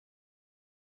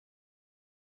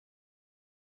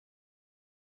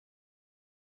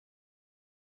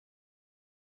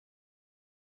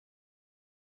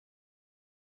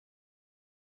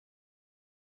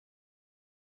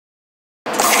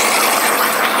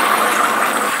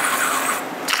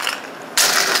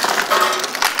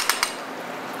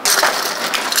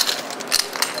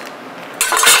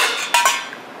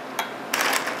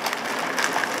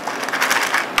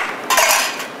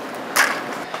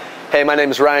my name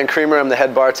is Ryan Creamer. I'm the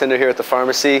head bartender here at the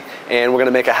pharmacy, and we're going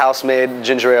to make a house-made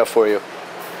ginger ale for you.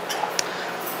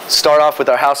 Start off with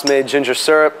our house-made ginger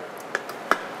syrup.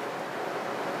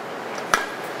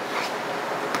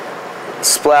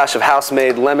 Splash of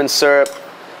house-made lemon syrup.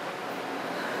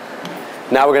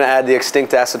 Now we're going to add the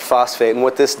extinct acid phosphate, and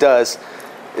what this does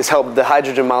is help the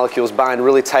hydrogen molecules bind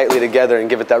really tightly together and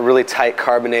give it that really tight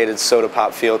carbonated soda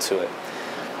pop feel to it.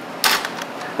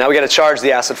 Now we got to charge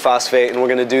the acid phosphate, and we're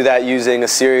going to do that using a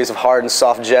series of hard and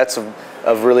soft jets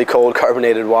of really cold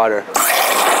carbonated water.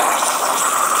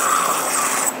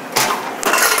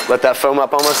 Let that foam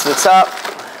up almost to the top.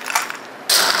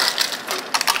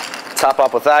 Top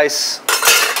up with ice.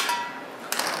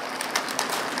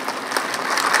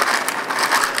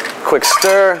 Quick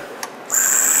stir.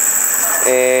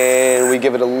 And we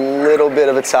give it a little bit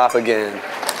of a top again.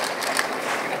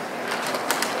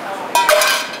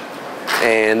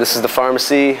 And this is the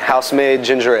pharmacy house-made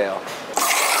ginger ale.